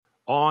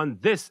On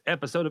this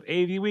episode of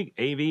AV Week,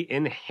 AV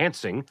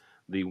enhancing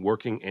the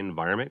working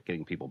environment,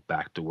 getting people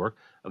back to work.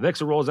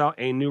 AVWeek rolls out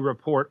a new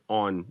report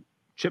on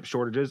chip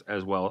shortages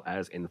as well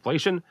as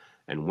inflation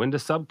and when to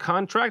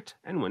subcontract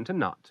and when to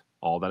not.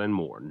 All that and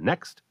more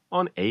next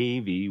on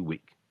AV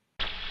Week.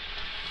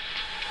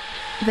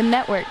 The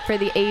network for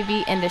the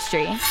AV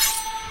industry.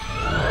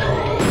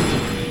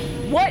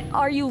 What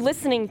are you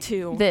listening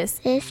to?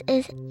 This is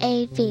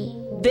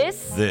AV.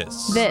 This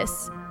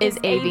is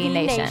AV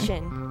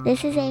Nation.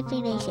 This is AV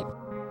Nation.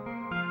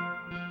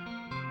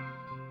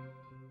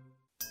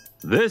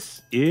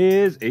 This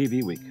is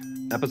AV Week,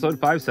 episode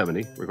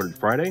 570, recorded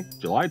Friday,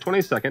 July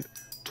 22nd,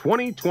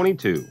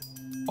 2022.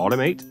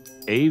 Automate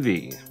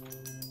AV.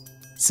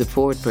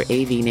 Support for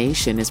AV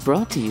Nation is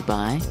brought to you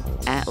by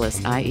Atlas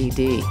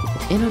IED,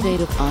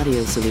 innovative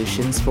audio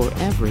solutions for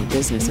every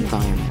business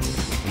environment.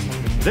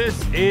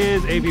 This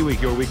is AV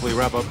Week, your weekly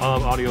wrap-up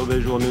of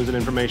audio-visual news and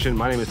information.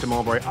 My name is Tim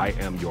Albright. I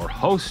am your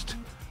host.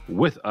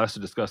 With us to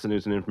discuss the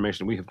news and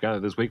information we have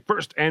gathered this week.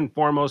 First and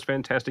foremost,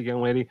 fantastic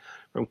young lady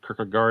from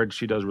Kierkegaard.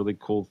 She does really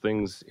cool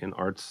things in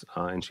arts,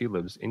 and she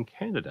lives in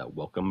Canada.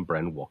 Welcome,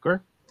 Bren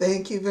Walker.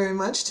 Thank you very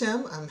much,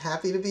 Tim. I'm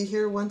happy to be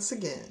here once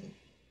again.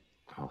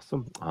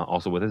 Awesome.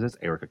 Also with us is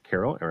Erica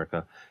Carroll.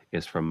 Erica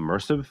is from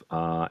Mersive,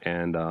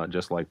 and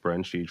just like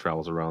Bren, she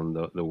travels around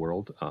the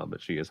world,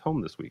 but she is home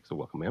this week. So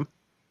welcome, ma'am.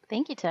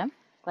 Thank you, Tim.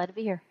 Glad to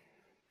be here.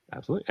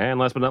 Absolutely. And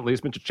last but not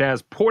least, Mr.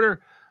 Chaz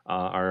Porter,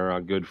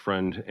 our good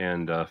friend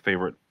and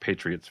favorite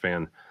Patriots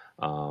fan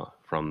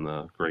from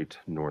the great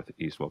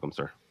Northeast. Welcome,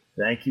 sir.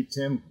 Thank you,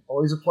 Tim.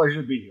 Always a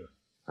pleasure to be here.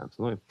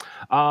 Absolutely.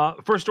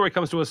 First story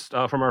comes to us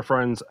from our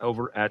friends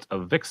over at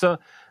AVWeek.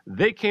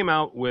 They came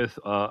out with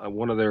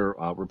one of their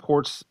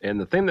reports,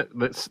 and the thing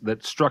that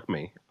struck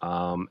me,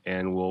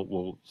 and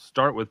we'll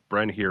start with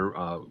Bren here,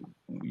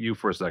 you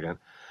for a second,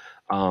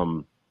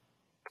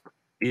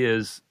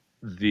 is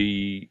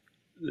the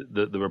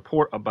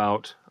report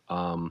about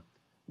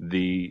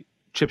the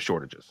chip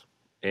shortages.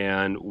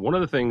 And one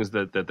of the things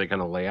that they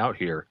kind of lay out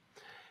here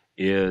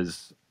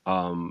is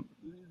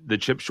the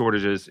chip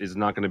shortages is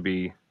not going to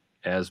be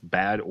as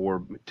bad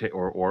or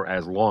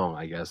as long,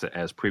 I guess,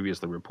 as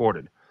previously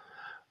reported.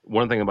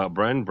 One thing about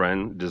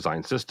Bren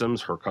designs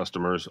systems. Her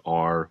customers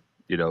are,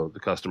 the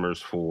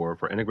customers for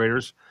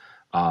integrators.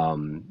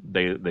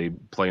 They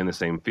play in the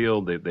same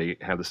field. They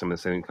have the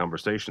same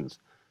conversations.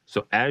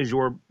 So as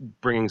you're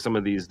bringing some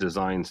of these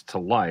designs to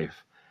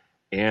life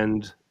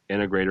and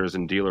integrators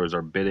and dealers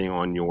are bidding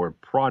on your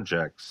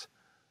projects,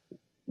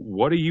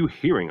 what are you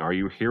hearing? Are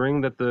you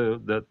hearing that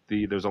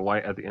there's a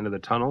light at the end of the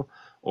tunnel,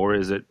 or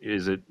is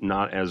it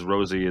not as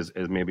rosy as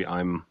maybe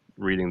I'm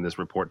reading this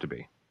report to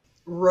be?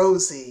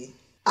 Rosy.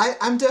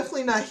 I'm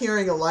definitely not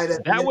hearing a light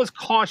at the end. That was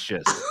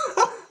cautious.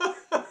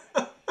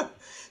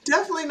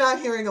 Definitely not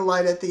hearing a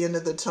light at the end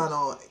of the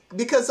tunnel,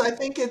 because I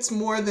think it's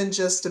more than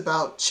just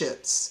about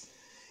chips.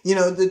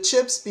 The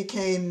chips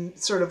became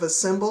sort of a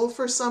symbol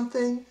for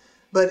something,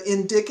 but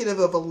indicative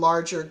of a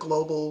larger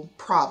global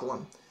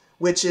problem,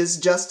 which is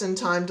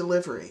just-in-time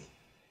delivery.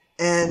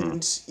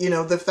 And,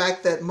 the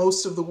fact that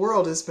most of the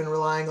world has been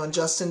relying on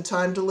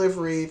just-in-time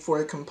delivery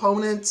for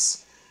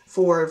components,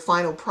 for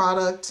final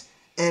product,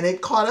 and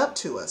it caught up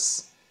to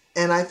us.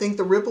 And I think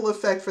the ripple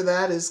effect for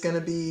that is going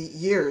to be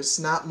years,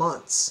 not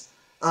months.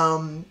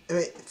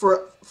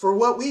 For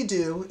what we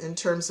do in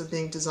terms of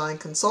being design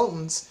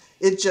consultants,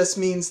 it just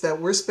means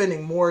that we're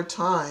spending more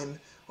time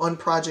on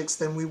projects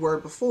than we were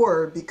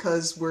before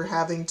because we're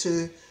having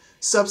to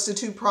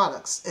substitute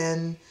products.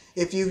 And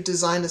if you've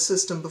designed a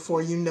system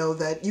before, you know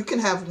that you can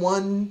have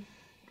one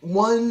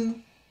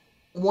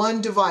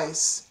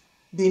device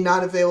be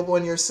not available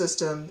in your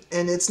system,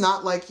 and it's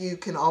not like you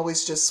can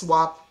always just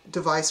swap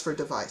device for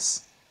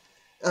device.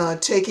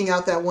 Taking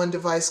out that one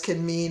device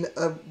can mean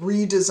a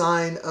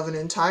redesign of an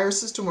entire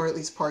system, or at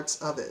least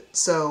parts of it.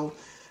 So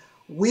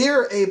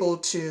we're able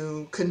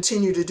to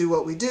continue to do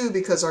what we do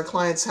because our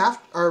clients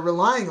are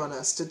relying on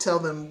us to tell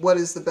them what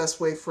is the best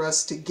way for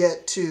us to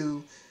get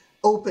to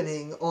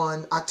opening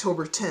on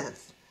October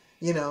 10th,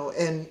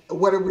 and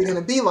what are we going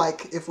to be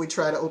like if we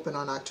try to open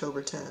on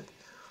October 10th.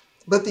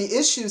 But the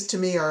issues to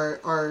me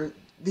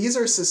these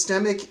are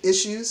systemic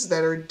issues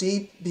that are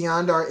deep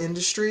beyond our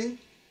industry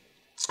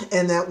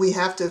and that we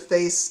have to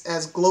face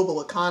as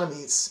global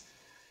economies.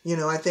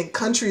 I think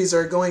countries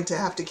are going to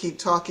have to keep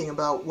talking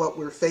about what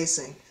we're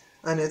facing,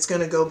 and it's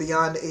going to go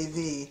beyond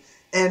AV.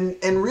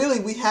 And really,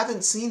 we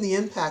haven't seen the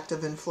impact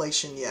of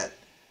inflation yet.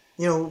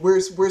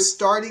 We're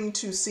starting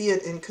to see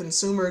it in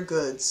consumer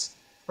goods,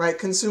 right?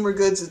 Consumer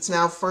goods, it's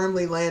now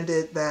firmly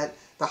landed that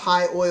the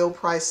high oil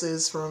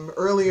prices from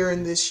earlier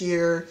in this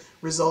year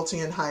resulting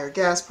in higher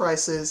gas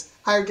prices.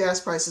 Higher gas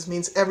prices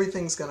means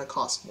everything's going to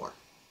cost more.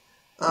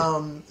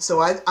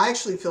 So I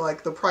actually feel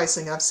like the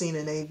pricing I've seen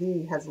in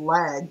AV has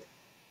lagged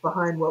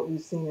behind what we've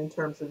seen in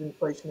terms of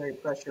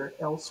inflationary pressure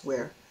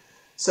elsewhere.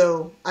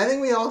 So I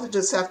think we all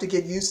just have to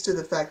get used to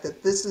the fact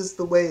that this is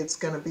the way it's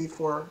going to be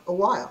for a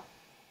while.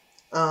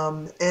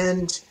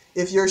 And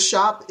if your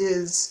shop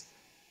is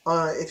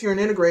If you're an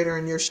integrator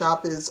and your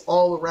shop is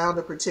all around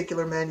a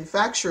particular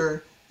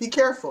manufacturer, be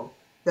careful.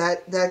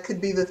 That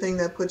could be the thing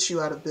that puts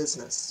you out of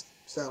business.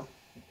 So,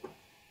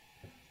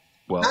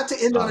 Well, not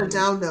to end on a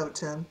down note,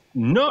 Tim.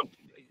 no.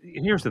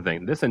 Here's the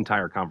thing: this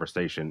entire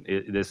conversation,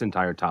 this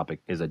entire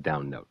topic, is a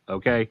down note.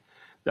 Okay,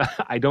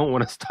 I don't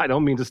want to. I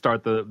don't mean to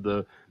start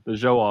the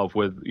show off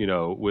with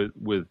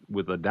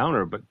with a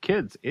downer. But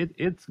kids,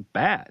 it's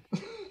bad.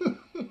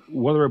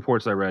 One of the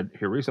reports I read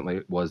here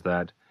recently was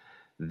that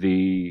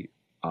the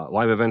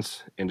live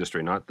events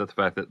industry, not the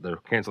fact that they're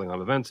canceling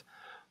live events,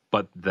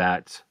 but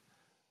that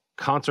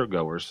concert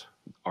goers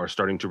are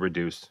starting to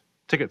reduce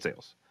ticket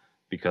sales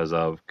because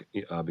of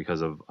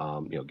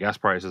gas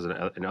prices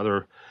and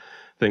other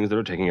things that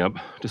are taking up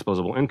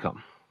disposable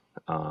income.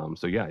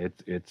 So yeah,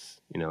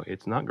 it's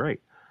not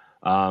great.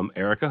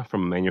 Erica,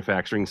 from a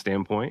manufacturing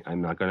standpoint,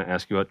 I'm not going to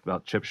ask you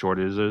about chip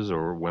shortages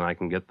or when I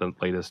can get the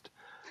latest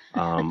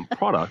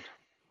product.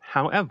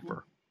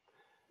 However,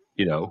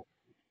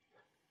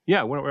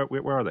 yeah,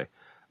 where are they?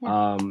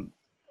 Yeah.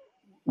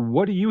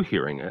 What are you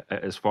hearing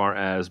as far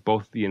as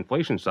both the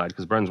inflation side?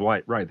 Because Bren's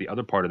right. The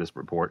other part of this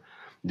report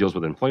deals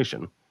with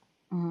inflation,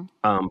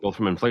 both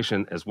from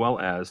inflation as well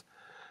as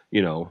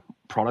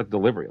product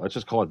delivery. Let's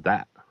just call it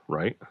that,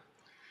 right?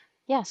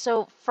 Yeah,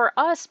 so for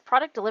us,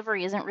 product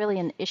delivery isn't really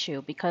an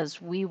issue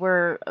because we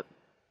were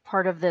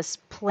part of this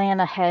plan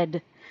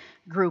ahead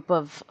group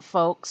of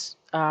folks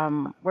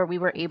where we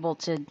were able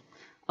to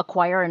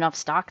acquire enough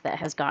stock that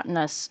has gotten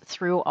us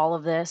through all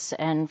of this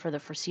and for the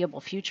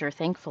foreseeable future,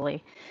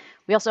 thankfully.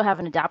 We also have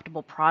an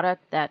adaptable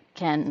product that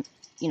can,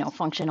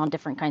 function on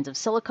different kinds of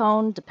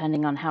silicone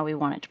depending on how we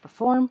want it to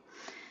perform.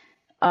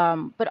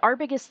 But our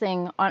biggest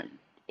thing on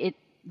it,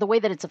 the way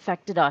that it's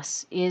affected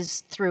us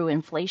is through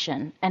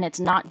inflation, and it's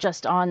not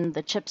just on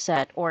the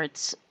chipset or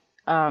it's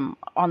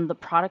on the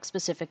product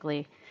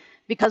specifically.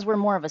 Because we're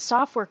more of a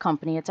software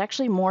company, it's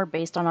actually more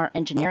based on our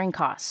engineering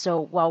costs.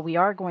 So while we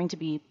are going to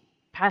be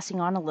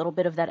passing on a little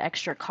bit of that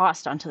extra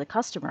cost onto the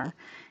customer,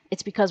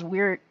 it's because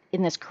we're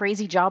in this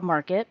crazy job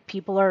market.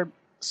 People are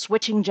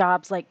switching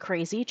jobs like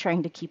crazy,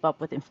 trying to keep up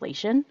with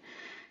inflation.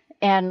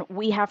 And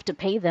we have to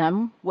pay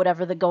them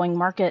whatever the going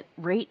market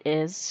rate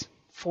is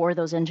for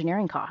those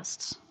engineering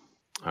costs.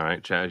 All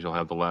right, Chaz, you'll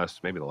have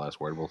maybe the last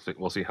word.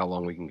 We'll see how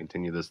long we can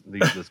continue this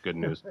good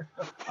news.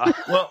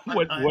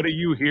 What are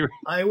you hearing?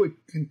 I would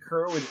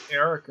concur with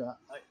Erica.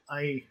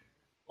 I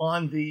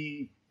on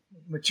the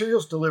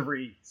materials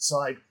delivery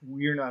side,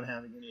 we're not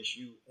having an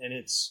issue, and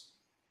it's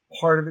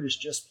part of it is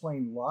just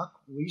plain luck.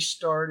 We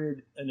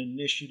started an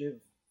initiative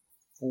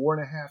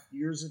 4.5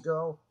 years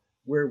ago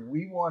where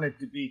we wanted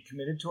to be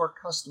committed to our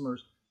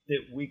customers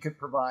that we could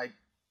provide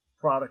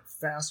product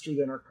faster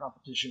than our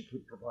competition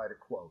could provide a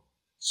quote.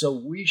 So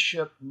we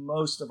ship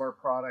most of our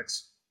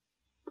products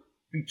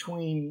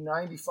between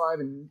 95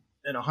 and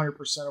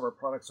 100% of our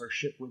products are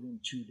shipped within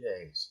 2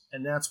 days.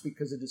 And that's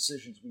because of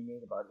decisions we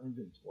made about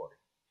inventory.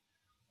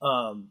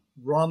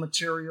 Raw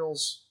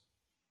materials,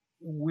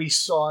 we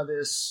saw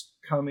this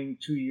coming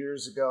 2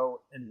 years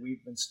ago and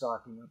we've been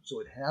stocking up. So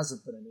it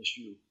hasn't been an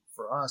issue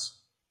for us.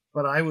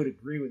 But I would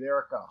agree with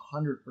Erica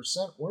 100%.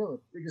 One of the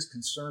biggest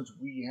concerns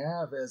we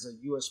have as a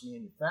U.S.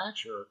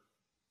 manufacturer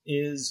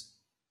is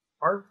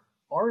our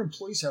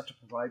employees have to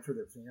provide for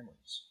their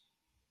families.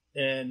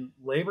 And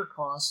labor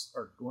costs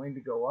are going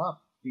to go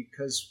up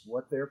because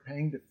what they're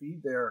paying to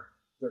feed their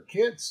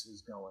kids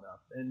is going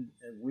up. And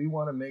we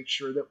want to make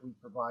sure that we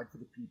provide for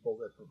the people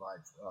that provide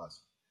for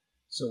us.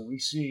 So we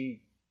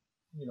see,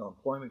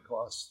 employment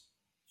costs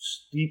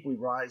steeply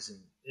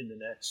rising in the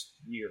next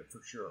year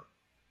for sure.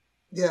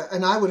 Yeah,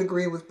 and I would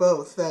agree with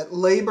both that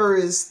labor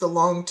is the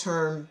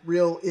long-term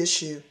real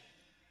issue,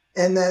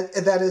 and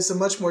that is a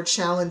much more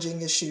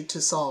challenging issue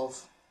to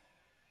solve.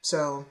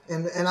 So,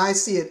 and I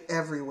see it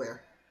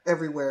everywhere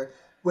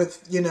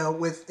with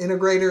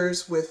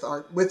integrators,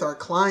 with our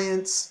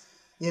clients,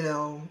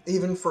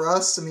 even for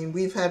us. I mean,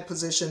 we've had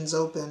positions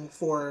open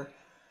for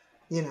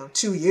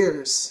 2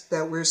 years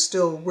that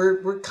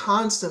we're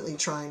constantly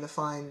trying to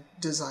find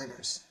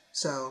designers.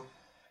 So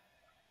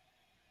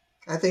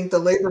I think the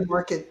labor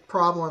market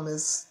problem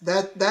is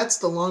that's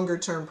the longer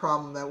term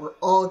problem that we're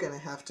all going to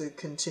have to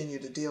continue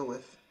to deal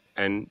with.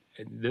 And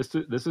this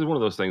is one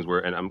of those things where,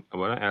 and I'm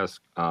going to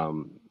ask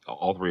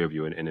all three of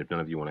you, and if none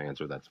of you want to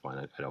answer, that's fine.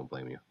 I don't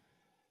blame you.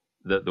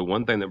 The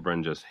one thing that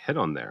Bren just hit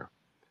on there,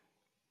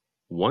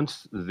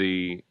 once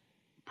the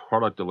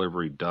product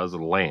delivery does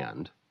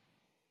land,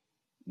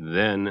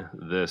 then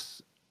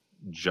this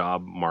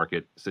job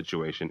market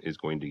situation is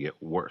going to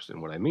get worse.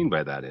 And what I mean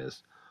by that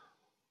is,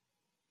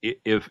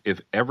 if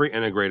every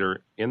integrator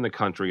in the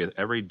country, at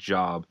every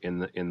job in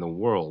the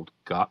world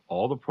got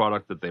all the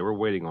product that they were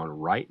waiting on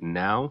right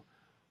now,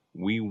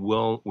 we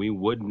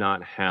would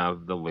not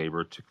have the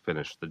labor to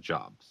finish the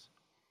jobs.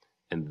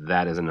 And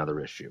that is another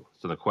issue.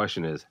 So the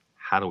question is,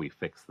 how do we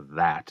fix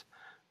that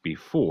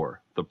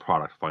before the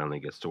product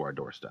finally gets to our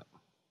doorstep?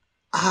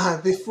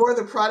 Before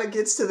the product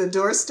gets to the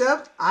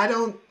doorstep, I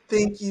don't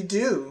think you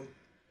do.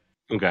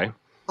 Okay.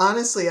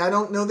 honestly, I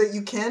don't know that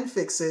you can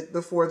fix it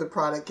before the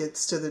product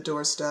gets to the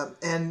doorstep.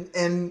 And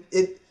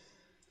it,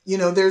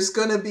 there's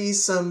going to be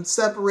some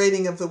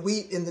separating of the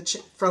wheat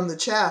from the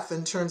chaff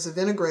in terms of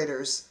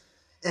integrators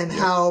and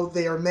how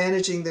they are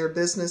managing their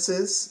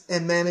businesses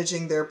and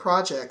managing their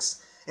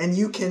projects. And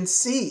you can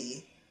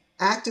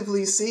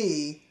actively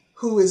see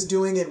who is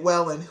doing it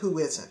well and who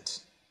isn't.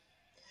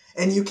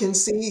 And you can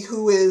see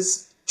who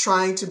is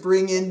trying to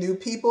bring in new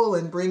people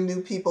and bring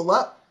new people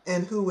up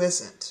and who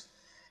isn't.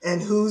 And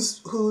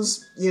whose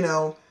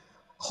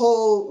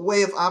whole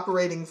way of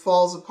operating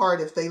falls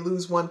apart if they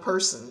lose one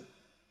person.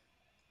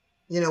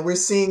 We're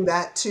seeing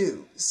that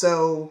too.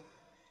 So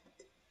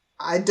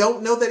I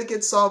don't know that it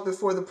gets solved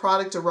before the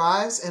product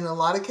arrives. In a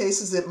lot of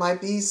cases, it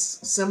might be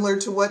similar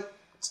to what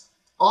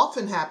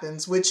often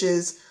happens, which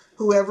is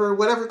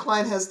whatever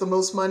client has the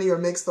most money or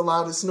makes the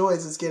loudest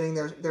noise is getting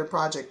their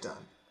project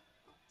done.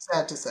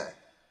 Sad to say.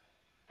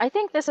 I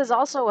think this is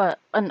also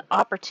an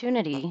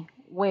opportunity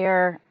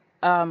where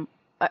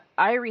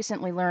I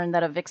recently learned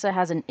that AVWeek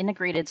has an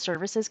integrated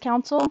services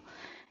council.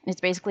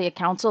 It's basically a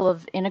council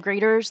of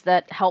integrators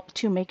that help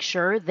to make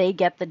sure they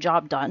get the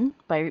job done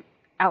by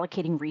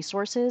allocating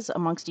resources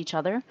amongst each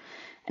other.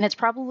 And it's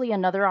probably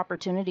another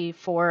opportunity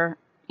for,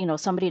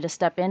 somebody to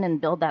step in and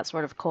build that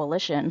sort of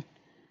coalition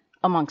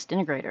amongst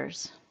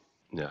integrators.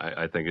 Yeah,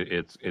 I think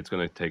it's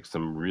going to take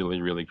some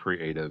really, really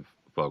creative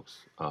folks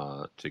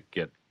to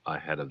get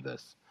ahead of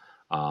this.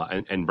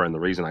 And Bren, the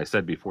reason I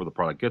said before the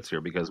product gets here,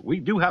 because we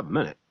do have a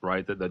minute,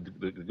 right? The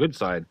good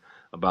side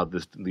about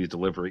these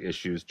delivery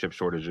issues, chip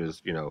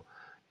shortages,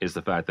 is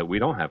the fact that we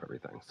don't have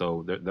everything.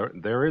 So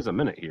there is a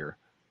minute here.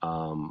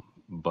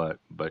 But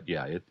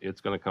yeah, it's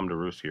going to come to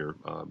roost here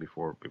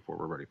before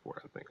we're ready for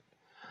it, I think.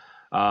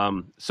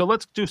 So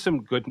let's do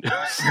some good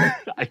news,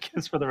 I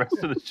guess, for the rest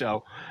of the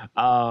show.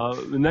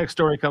 The next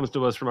story comes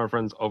to us from our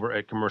friends over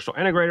at Commercial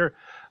Integrator.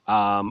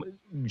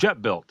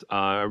 JetBuilt,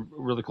 a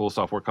really cool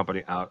software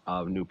company out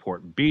of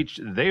Newport Beach.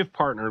 They've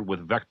partnered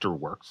with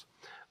Vectorworks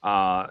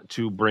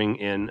to bring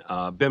in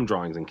BIM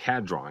drawings and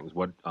CAD drawings.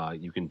 What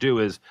you can do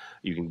is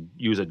you can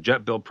use a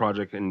JetBuilt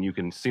project and you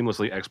can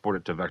seamlessly export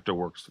it to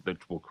Vectorworks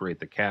that will create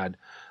the CAD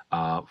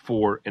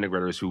for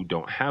integrators who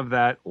don't have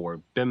that, or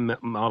BIM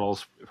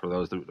models for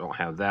those that don't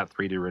have that,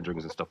 3D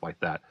renderings and stuff like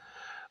that.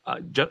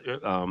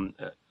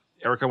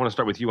 Eric, I want to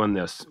start with you on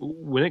this.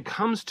 When it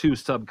comes to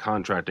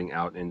subcontracting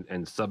out and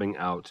subbing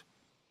out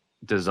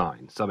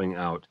design, subbing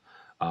out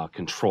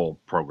control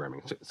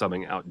programming,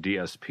 subbing out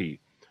DSP,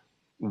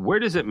 where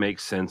does it make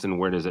sense and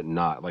where does it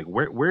not? Like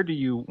where do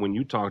you, when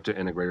you talk to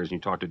integrators and you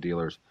talk to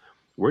dealers,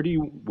 where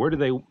do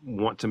they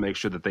want to make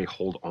sure that they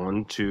hold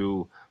on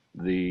to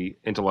the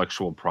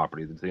intellectual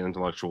property, the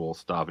intellectual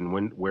stuff, and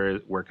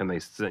where can they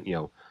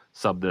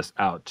sub this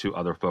out to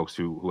other folks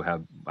who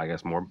have, I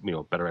guess, more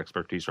better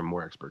expertise or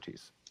more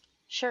expertise?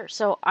 Sure.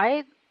 So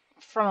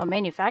from a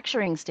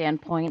manufacturing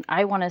standpoint,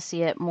 I want to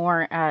see it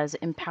more as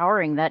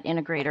empowering that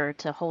integrator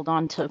to hold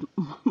on to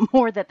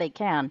more that they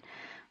can.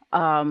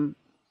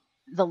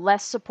 The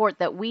less support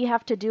that we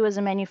have to do as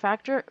a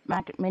manufacturer,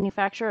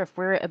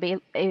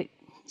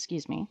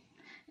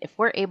 if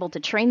we're able to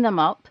train them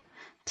up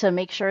to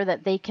make sure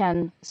that they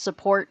can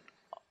support,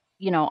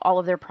 all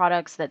of their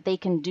products, that they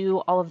can do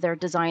all of their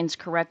designs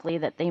correctly,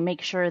 that they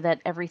make sure that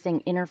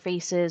everything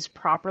interfaces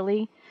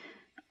properly,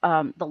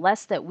 the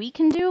less that we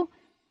can do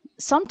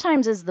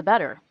sometimes is the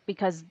better,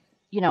 because,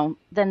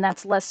 then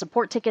that's less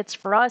support tickets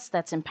for us.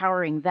 That's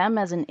empowering them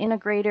as an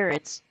integrator.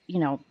 It's,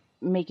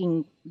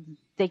 making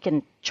they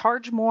can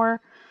charge more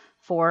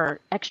for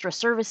extra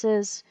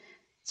services.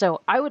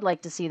 So I would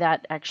like to see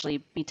that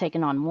actually be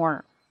taken on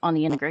more on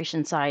the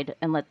integration side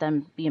and let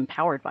them be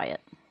empowered by it.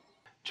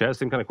 Chaz,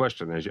 same kind of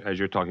question as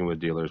you're talking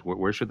with dealers.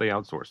 Where should they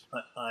outsource?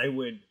 I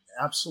would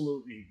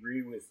absolutely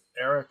agree with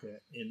Erica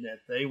in that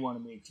they want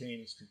to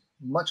maintain as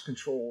much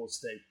control as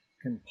they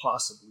can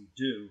possibly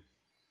do.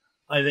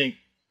 I think,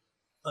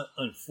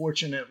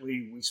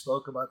 unfortunately, we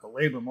spoke about the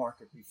labor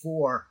market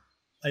before.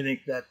 I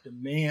think that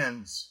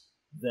demands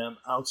them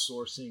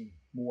outsourcing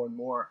more and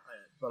more.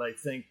 But I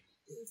think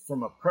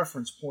from a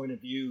preference point of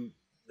view,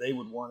 they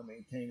would want to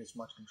maintain as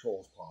much control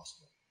as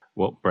possible.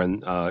 Well,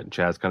 Bren,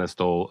 Chaz kind of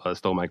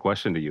stole my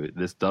question to you.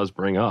 This does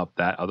bring up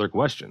that other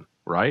question,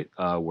 right?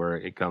 Where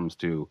it comes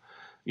to,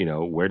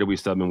 where do we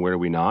sub and where do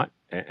we not?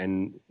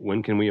 And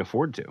when can we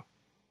afford to?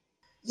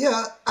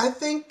 Yeah, I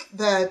think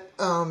that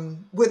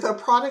with a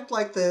product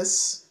like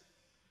this,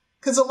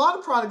 because a lot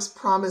of products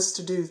promise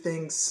to do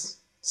things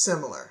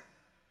similar,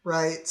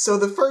 right? So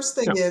the first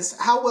thing is,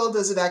 how well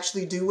does it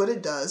actually do what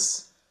it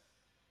does?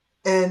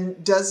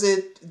 And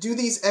do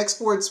these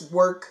exports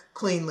work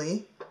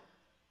cleanly?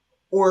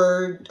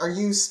 Or are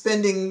you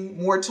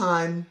spending more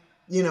time,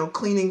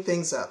 cleaning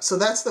things up? So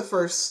that's the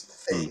first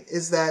thing,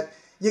 is that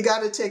you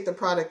got to take the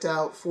product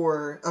out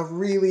for a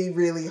really,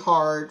 really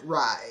hard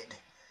ride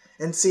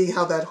and see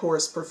how that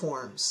horse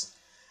performs.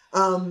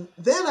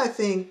 Then I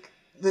think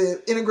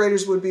the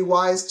integrators would be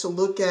wise to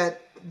look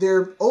at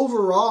their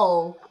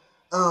overall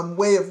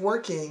way of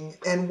working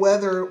and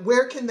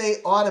where can they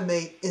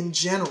automate in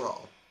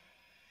general.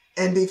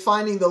 and be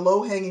finding the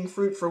low-hanging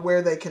fruit for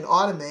where they can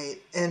automate,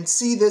 and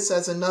see this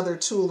as another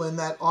tool in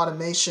that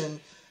automation,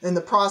 in the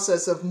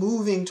process of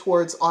moving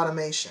towards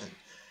automation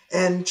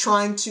and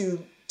trying to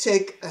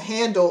take a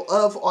handle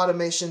of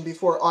automation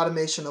before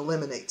automation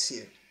eliminates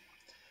you.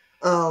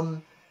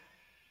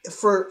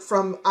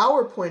 From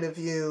our point of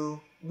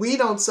view, we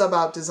don't sub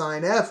out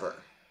design ever.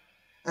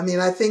 I mean,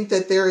 I think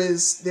that there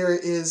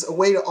is a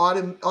way to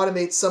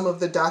automate some of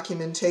the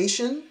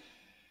documentation,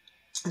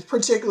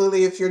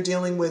 particularly if you're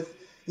dealing with,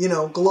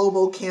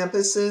 global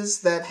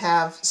campuses that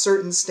have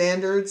certain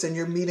standards and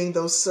you're meeting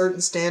those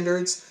certain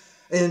standards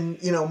in,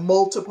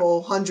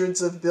 multiple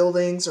hundreds of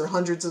buildings or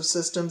hundreds of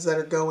systems that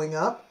are going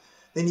up.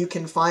 Then you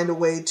can find a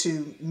way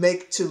to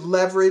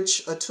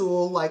leverage a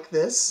tool like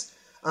this.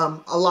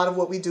 A lot of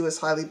what we do is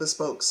highly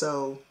bespoke,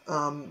 so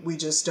we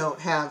just don't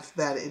have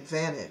that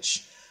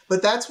advantage.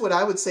 But that's what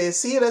I would say, is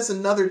see it as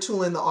another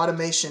tool in the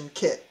automation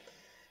kit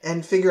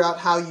and figure out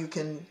how you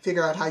can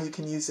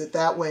use it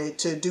that way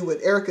to do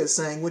what Erica is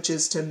saying, which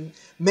is to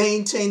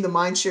maintain the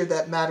mind share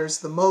that matters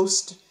the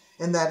most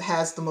and that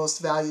has the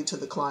most value to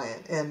the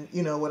client. And,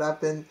 what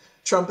I've been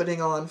trumpeting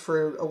on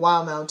for a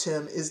while now,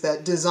 Tim, is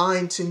that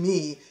design to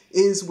me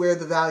is where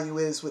the value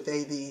is with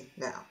AV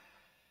now.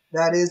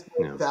 That is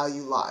where the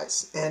value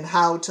lies, and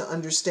how to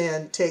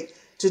understand, take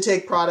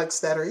products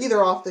that are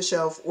either off the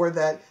shelf or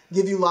that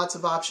give you lots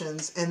of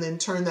options and then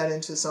turn that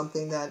into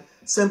something that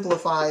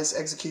simplifies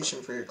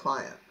execution for your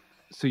client.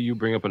 So you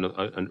bring up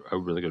a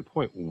really good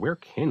point. Where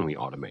can we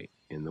automate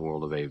in the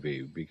world of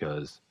AV?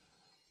 Because,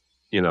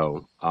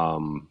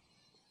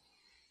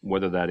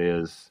 whether that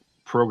is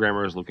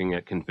programmers looking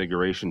at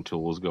configuration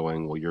tools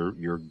going, well,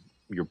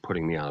 you're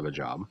putting me out of a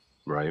job,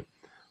 right?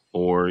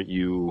 Or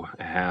you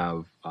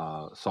have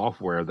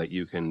software that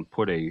you can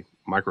put a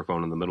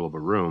microphone in the middle of a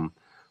room,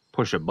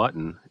 push a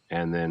button,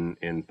 and then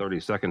in 30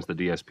 seconds the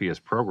DSP is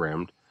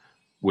programmed,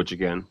 which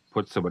again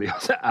puts somebody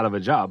else out of a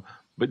job.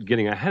 But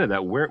getting ahead of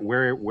that,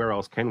 where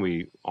else can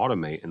we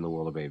automate in the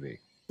world of AV?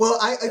 Well,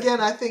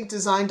 I think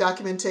design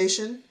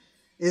documentation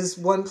is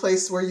one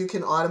place where you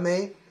can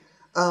automate.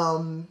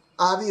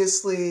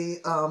 Obviously,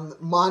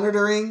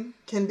 monitoring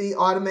can be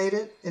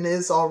automated and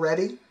is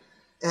already.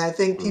 And I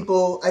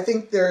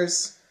think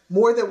there's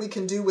more that we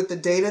can do with the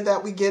data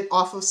that we get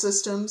off of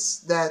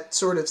systems that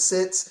sort of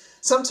sits.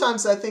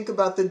 Sometimes I think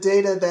about the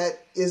data that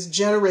is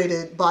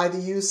generated by the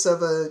use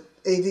of a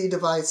AV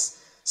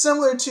device,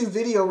 similar to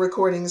video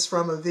recordings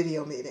from a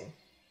video meeting.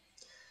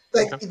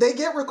 They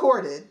get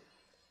recorded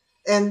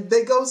and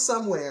they go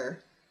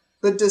somewhere,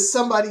 but does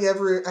somebody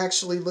ever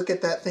actually look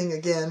at that thing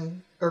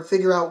again or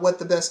figure out what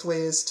the best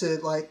way is to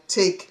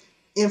take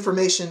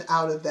information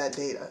out of that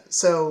data?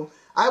 So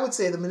I would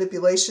say the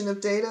manipulation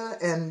of data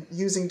and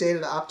using data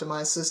to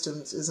optimize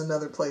systems is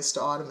another place to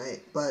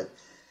automate. But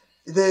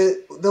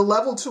the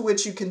level to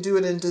which you can do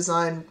it in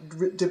design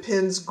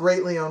depends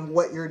greatly on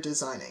what you're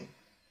designing.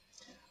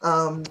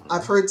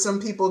 I've heard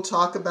some people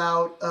talk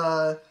about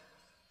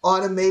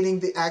automating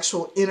the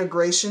actual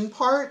integration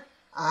part.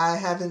 I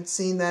haven't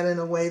seen that in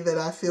a way that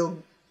I feel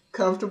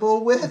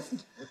comfortable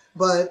with.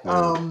 But,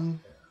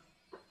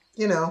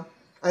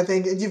 I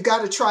think you've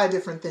got to try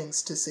different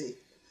things to see.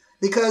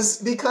 Because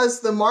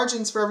the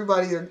margins for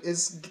everybody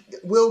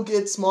will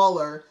get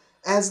smaller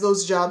as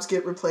those jobs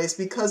get replaced,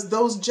 because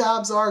those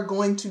jobs are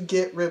going to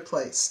get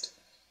replaced.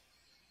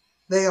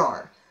 They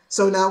are.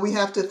 So now we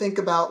have to think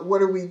about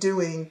what are we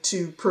doing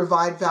to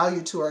provide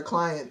value to our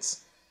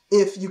clients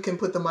if you can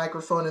put the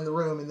microphone in the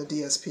room and the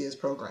DSP is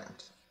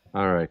programmed.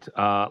 All right.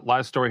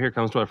 Last story here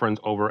comes to our friends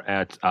over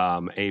at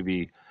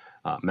AV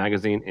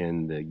Magazine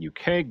in the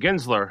UK.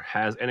 Gensler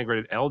has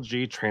integrated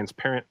LG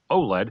transparent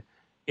OLED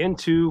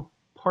into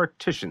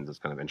partitions. It's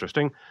kind of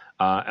interesting.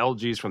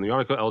 LG's from the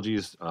article.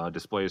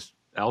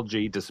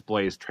 LG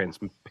displays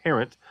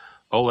transparent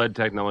OLED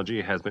technology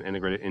has been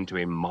integrated into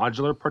a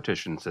modular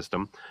partition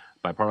system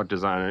by product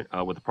design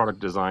with a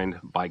product designed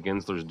by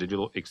Gensler's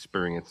Digital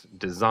Experience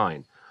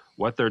Design.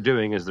 What they're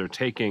doing is they're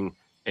taking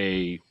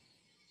a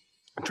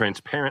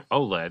transparent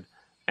OLED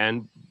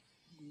and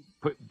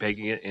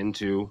baking it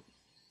into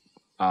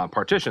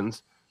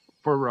partitions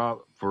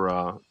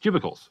for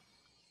cubicles.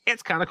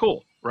 It's kind of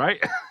cool,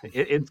 right?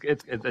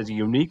 It's a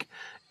unique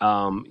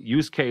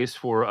use case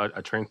for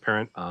a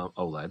transparent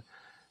OLED.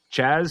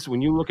 Chaz,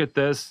 when you look at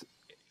this,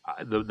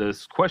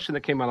 this question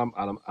that came out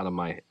of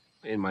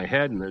my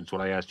head, and that's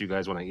what I asked you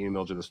guys when I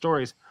emailed you the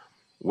stories.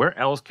 Where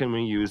else can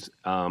we use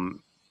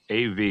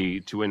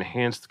AV to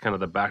enhance kind of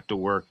the back to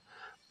work,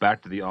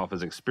 back to the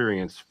office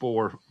experience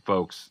for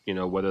folks?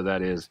 Whether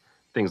that is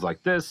things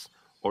like this,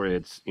 or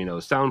it's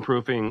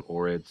soundproofing,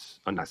 or it's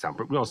not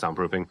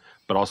soundproofing,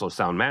 but also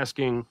sound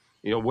masking.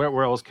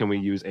 Where else can we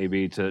use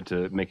AV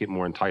to make it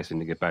more enticing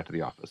to get back to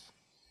the office?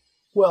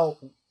 Well,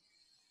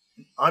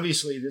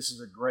 obviously, this is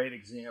a great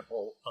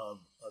example of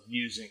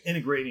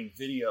integrating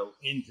video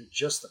into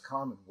just the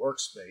common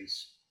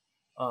workspace.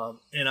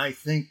 And I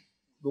think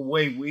the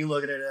way we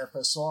look at it at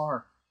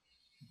FSR,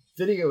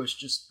 video is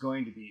just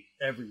going to be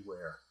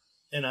everywhere.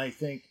 And I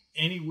think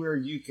anywhere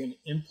you can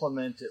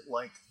implement it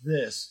like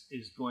this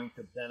is going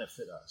to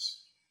benefit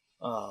us.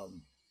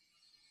 I'm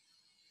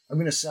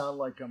going to sound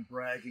like I'm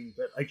bragging,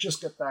 but I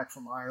just got back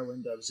from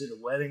Ireland. I was at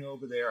a wedding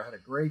over there. I had a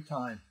great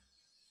time.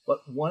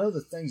 But one of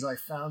the things I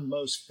found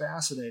most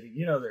fascinating,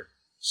 they're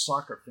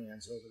soccer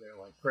fans over there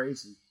like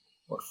crazy,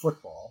 or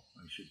football,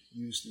 I should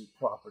use the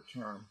proper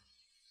term.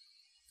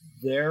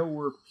 There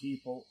were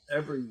people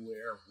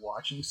everywhere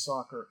watching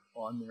soccer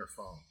on their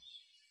phones.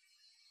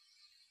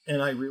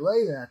 And I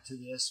relay that to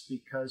this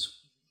because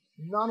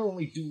not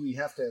only do we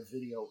have to have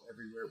video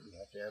everywhere, we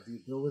have to have the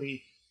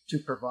ability to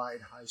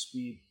provide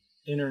high-speed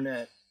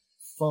internet,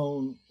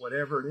 phone,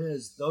 whatever it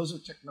is. Those are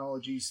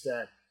technologies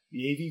that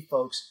the AV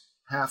folks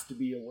have to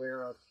be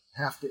aware of,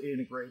 have to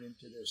integrate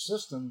into their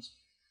systems,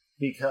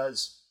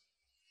 because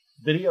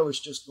video is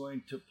just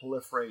going to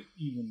proliferate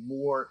even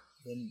more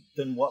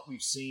than what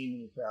we've seen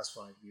in the past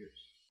 5 years.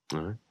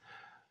 All right.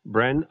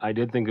 Bren, I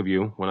did think of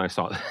you when I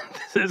saw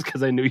this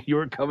because I knew you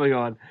were coming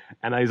on,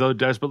 and I so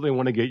desperately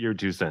want to get your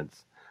 2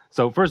 cents.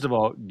 So first of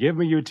all, give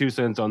me your 2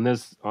 cents on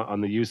this,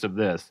 on the use of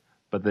this.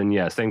 But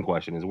then, same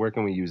question is, where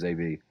can we use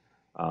AV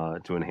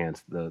to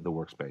enhance the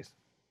workspace?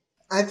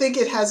 I think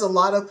it has a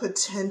lot of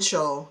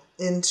potential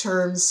in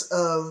terms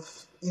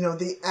of,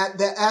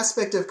 the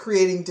aspect of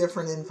creating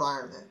different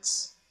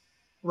environments,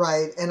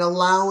 right? And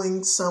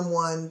allowing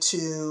someone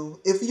to,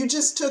 if you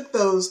just took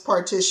those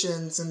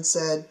partitions and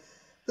said,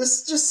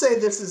 let's just say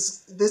this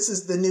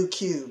is the new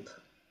cube.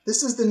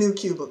 This is the new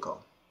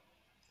cubicle.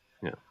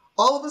 Yeah.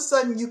 All of a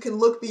sudden, you can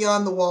look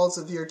beyond the walls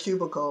of your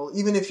cubicle,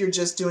 even if you're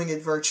just doing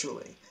it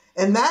virtually.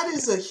 And that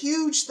is a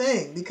huge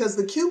thing because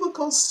the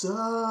cubicle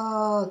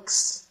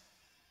sucks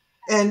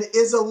and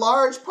is a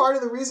large part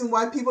of the reason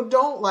why people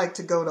don't like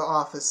to go to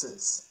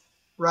offices,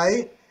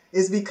 right?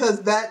 Is because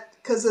of that,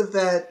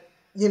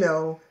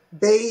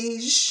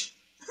 beige,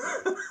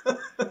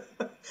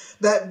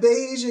 that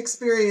beige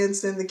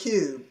experience in the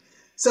cube.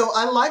 So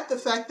I like the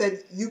fact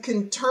that you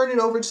can turn it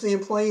over to the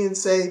employee and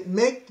say,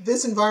 make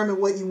this environment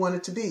what you want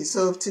it to be.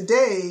 So if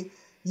today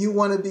you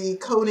want to be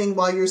coding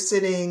while you're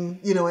sitting,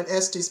 in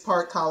Estes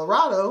Park,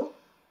 Colorado,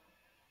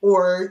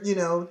 or,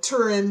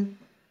 Turin,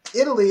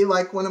 Italy,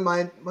 like one of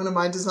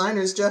my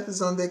designers, Jeff, is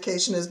on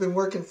vacation, has been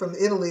working from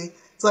Italy.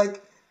 It's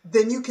like,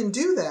 then you can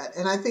do that.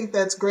 And I think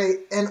that's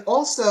great. And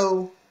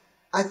also,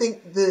 I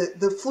think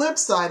the flip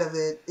side of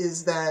it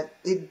is that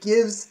it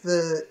gives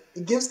the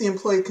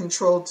employee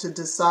control to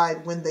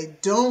decide when they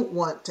don't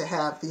want to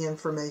have the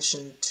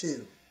information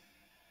too.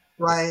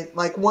 Right?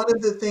 Like one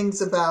of the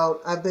things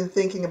I've been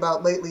thinking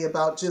about lately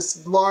about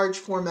just large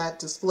format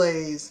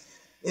displays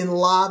in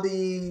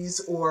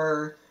lobbies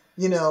or,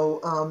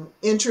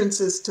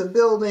 entrances to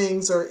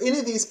buildings or any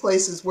of these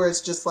places where it's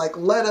just like,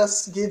 let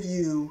us give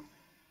you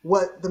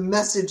what the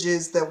message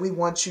is that we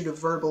want you to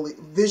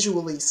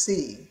visually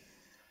see.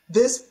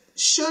 This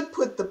should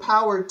put the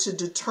power to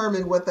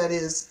determine what that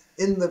is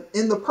in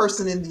the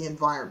person in the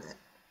environment.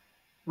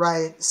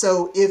 Right?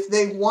 So if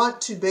they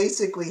want to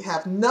basically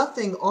have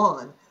nothing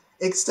on,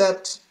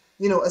 except,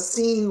 a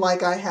scene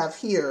like I have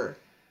here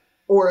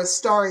or a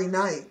starry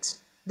night,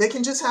 they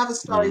can just have a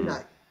starry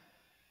night.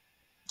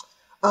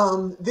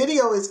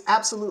 Video is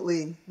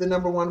absolutely the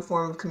number one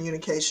form of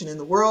communication in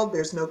the world.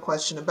 There's no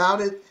question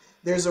about it.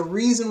 There's a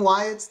reason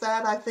why it's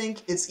that, I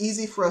think. It's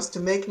easy for us to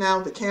make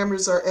now. The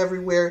cameras are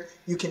everywhere.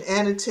 You can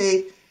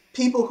annotate.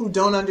 People who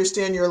don't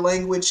understand your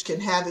language can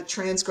have it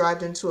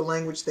transcribed into a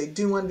language they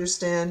do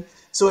understand.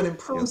 So it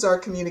improves our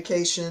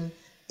communication.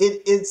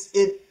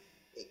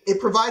 It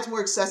provides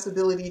more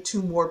accessibility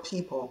to more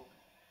people.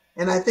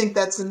 And I think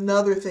that's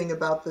another thing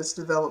about this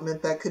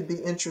development that could be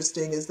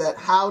interesting is that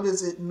how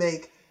does it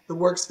make the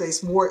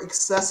workspace more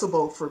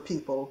accessible for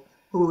people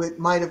who it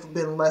might have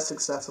been less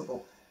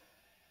accessible?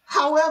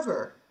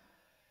 However,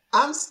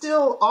 I'm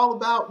still all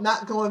about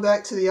not going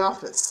back to the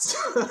office.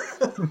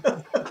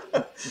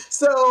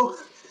 So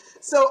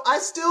I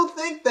still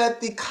think that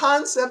the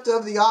concept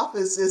of the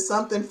office is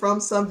something from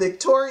some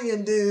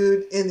Victorian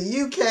dude in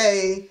the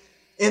UK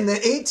in the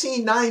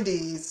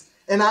 1890s,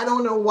 and I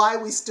don't know why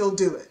we still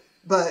do it,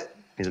 but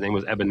his name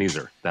was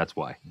Ebenezer. That's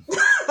why.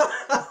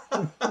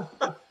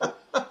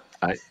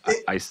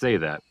 I say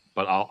that,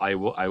 but I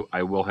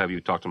will have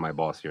you talk to my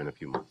boss here in a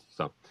few months.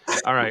 So,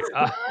 all right,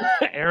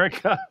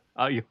 Erica,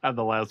 you have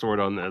the last word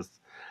on this.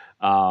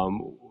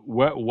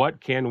 What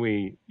can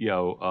we,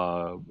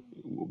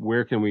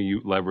 where can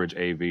we leverage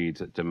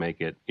AV to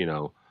make it,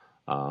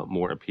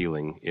 more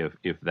appealing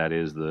if that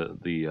is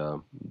the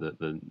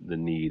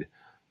need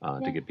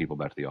to get people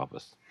back to the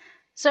office?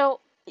 So,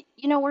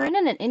 we're in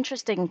an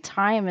interesting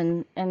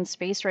time and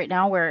space right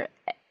now where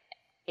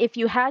if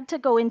you had to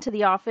go into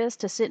the office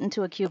to sit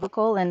into a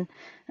cubicle and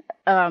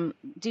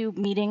do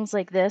meetings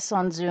like this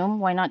on Zoom,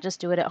 why not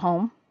just do it at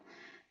home?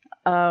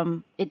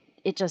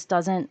 It just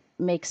doesn't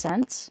make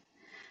sense.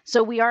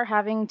 So we are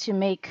having to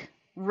make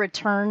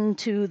return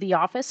to the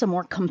office a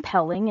more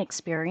compelling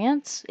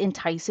experience,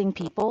 enticing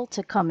people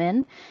to come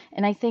in.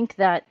 And I think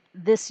that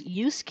this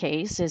use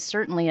case is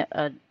certainly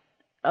a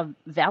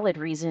valid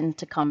reason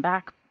to come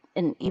back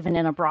and even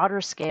in a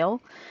broader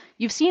scale.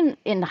 You've seen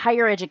in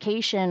higher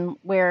education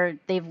where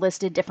they've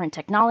listed different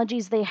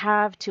technologies they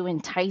have to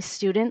entice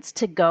students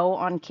to go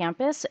on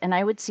campus. And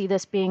I would see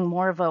this being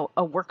more of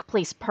a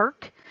workplace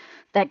perk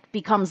that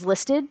becomes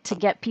listed to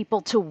get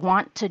people to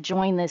want to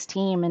join this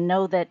team and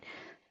know that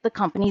the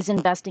company's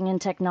investing in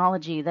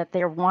technology, that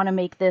they want to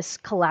make this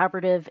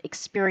collaborative,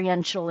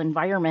 experiential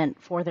environment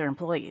for their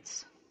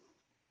employees.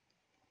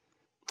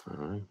 All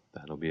right,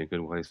 that'll be a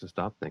good place to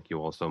stop. Thank you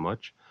all so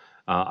much.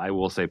 I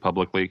will say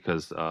publicly,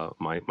 because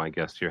my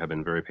guests here have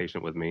been very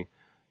patient with me,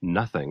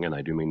 nothing, and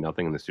I do mean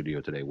nothing in the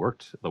studio today,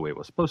 worked the way it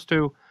was supposed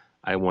to.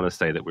 I want to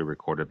say that we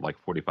recorded like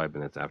 45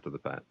 minutes after the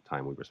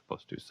time we were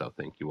supposed to, so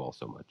thank you all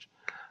so much.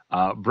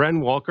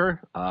 Bren Walker,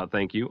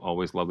 thank you.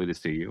 Always lovely to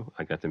see you.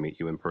 I got to meet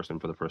you in person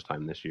for the first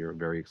time this year.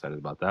 Very excited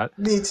about that.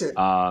 Me too.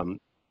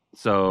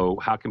 So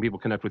how can people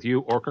connect with you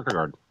or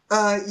Kierkegaard?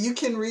 You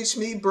can reach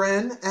me,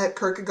 Bren, at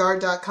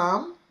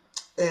Kierkegaard.com.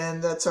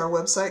 And that's our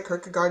website,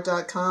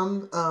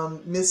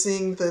 Kierkegaard.com.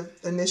 Missing the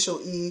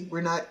initial E.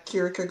 We're not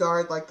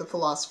Kierkegaard like the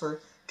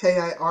philosopher,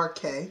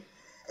 Kirk.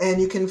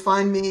 And you can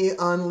find me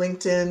on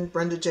LinkedIn,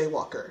 Brenda J.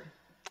 Walker.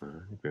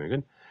 Very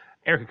good.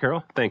 Erica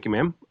Carroll, thank you,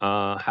 ma'am.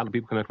 How do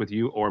people connect with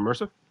you or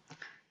Immersive?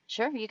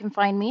 Sure. You can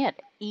find me at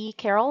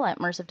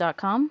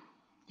ecarroll@immersive.com.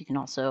 You can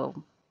also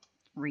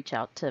reach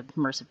out to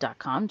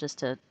immersive.com just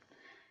to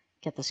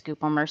get the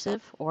scoop on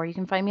Immersive, or you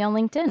can find me on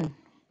LinkedIn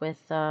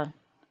with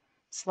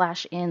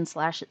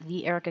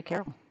 /in/the Erica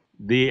Carroll.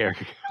 The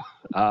Erica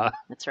Carroll.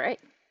 That's right.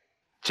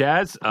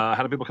 Chaz,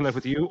 how do people connect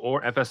with you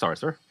or FSR,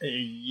 sir?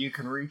 You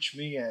can reach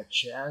me at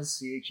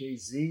Chaz,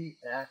 CHAZ,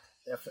 at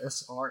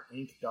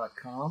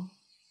FSRinc.com,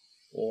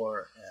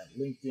 or at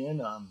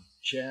LinkedIn, I'm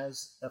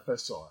Chaz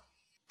FSR.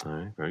 All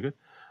right, very good.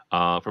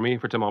 For me,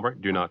 for Tim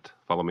Albright, do not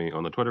follow me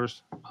on the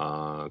Twitters,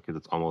 because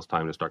it's almost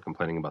time to start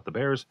complaining about the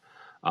Bears.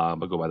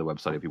 But go by the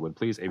website if you would,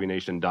 please,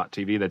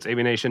 avnation.tv. That's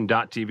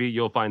avnation.tv.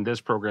 You'll find this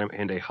program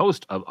and a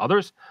host of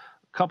others.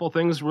 A couple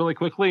things really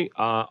quickly.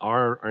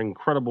 Our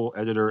incredible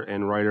editor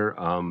and writer,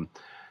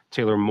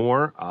 Taylor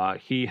Moore,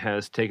 he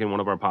has taken one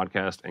of our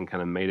podcasts and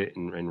kind of made it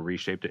and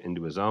reshaped it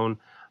into his own.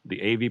 The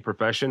AV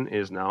profession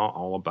is now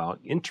all about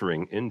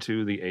entering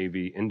into the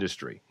AV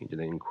industry. He did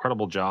an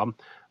incredible job.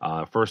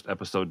 First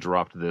episode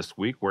dropped this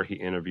week where he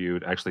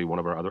interviewed actually one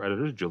of our other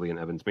editors, Julian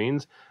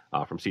Evans-Means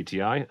from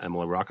CTI,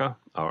 Emily Roca,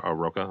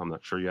 I'm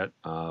not sure yet,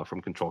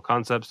 from Control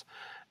Concepts,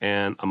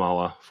 and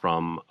Amala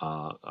from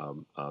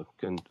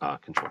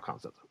Control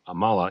Concepts.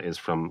 Amala is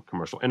from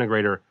Commercial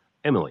Integrator.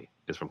 Emily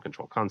is from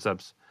Control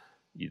Concepts.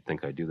 You'd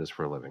think I do this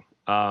for a living.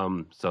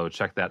 So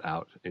check that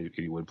out if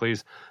you would,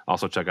 please.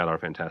 Also check out our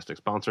fantastic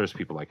sponsors,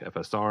 people like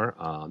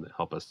FSR that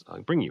help us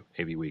bring you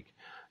AVWeek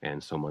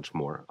and so much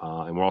more.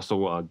 And we're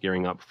also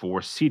gearing up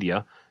for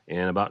CEDIA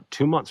in about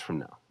 2 months from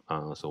now.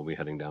 So we'll be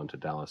heading down to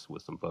Dallas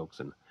with some folks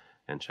and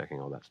checking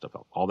all that stuff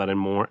out. All that and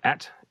more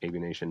at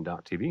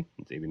avnation.tv.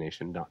 It's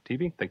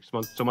avnation.tv. Thank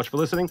you so much for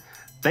listening.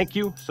 Thank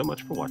you so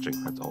much for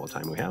watching. That's all the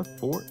time we have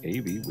for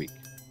AV Week.